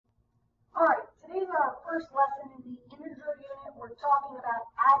All right, today's our first lesson in the integer unit. We're talking about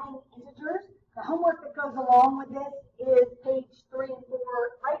adding integers. The homework that goes along with this is page 3 and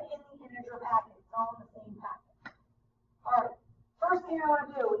 4, right in the integer packet. It's all in the same packet. All right, first thing I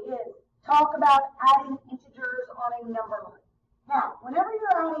want to do is talk about adding integers on a number line. Now, whenever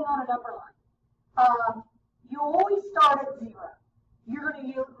you're adding on a number line, you always start at 0. You're going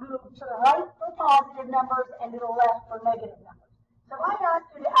to move to the right for positive numbers and to the left for negative numbers. So if I ask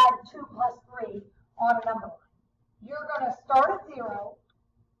you to add 2 plus 3 on a number line, you're going to start at 0.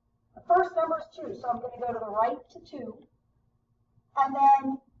 The first number is 2, so I'm going to go to the right to 2. And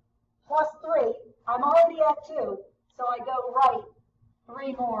then plus 3, I'm already at 2, so I go right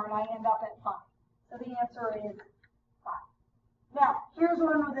 3 more and I end up at 5. So the answer is 5. Now, here's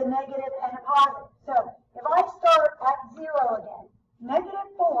one with a negative and a positive. So if I start at 0 again,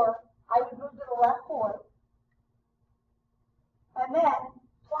 negative 4, I would move to the left 4. And then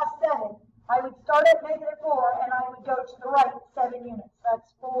plus 7, I would start at negative 4 and I would go to the right 7 units.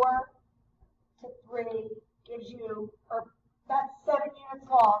 That's 4 to 3 gives you, or that's 7 units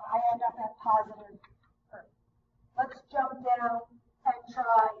long. I end up at positive 3. Let's jump down and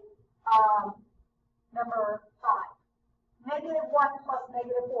try number 5. Negative 1 plus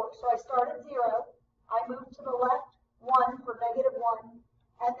negative 4. So I start at 0. I move to the left 1 for negative 1.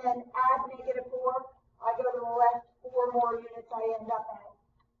 And then add negative 4. I go to the left 4 more units. I end up at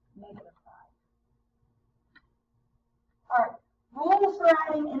negative 5. All right. Rules for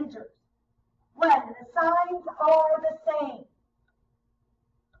adding integers. When the signs are the same,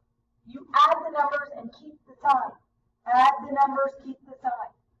 you add the numbers and keep the sign. Add the numbers, keep the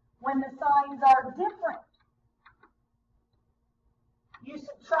sign. When the signs are different, you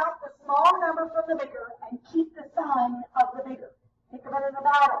subtract the smaller number from the bigger and keep the sign of the bigger. Think of it as a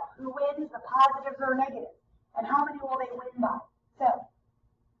battle. Who wins, the positives or negatives? And how many will they win by? So,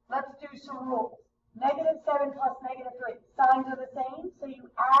 let's do some rules. Negative 7 plus negative 3. Signs are the same, so you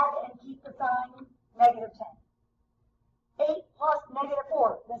add and keep the sign, negative 10. 8 plus negative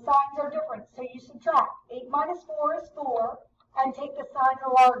 4. The signs are different, so you subtract. 8 minus 4 is 4, and take the sign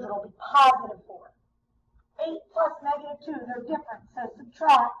of the large. It'll be positive 4. 8 plus negative 2, they're different, so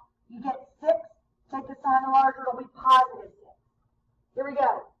subtract. You get 6. Take the sign of the large. It'll be positive 6. Here we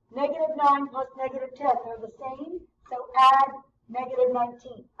go. Negative 9 plus negative 10. They're the same, so add negative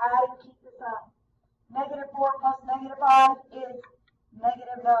 19. Add and keep the sign. Negative 4 plus negative 5 is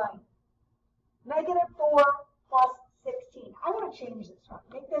negative 9. Negative 4 plus 16. I want to change this one.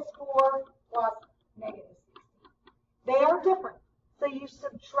 Make this 4 plus negative 16. They are different. So you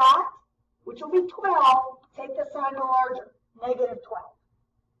subtract, which will be 12,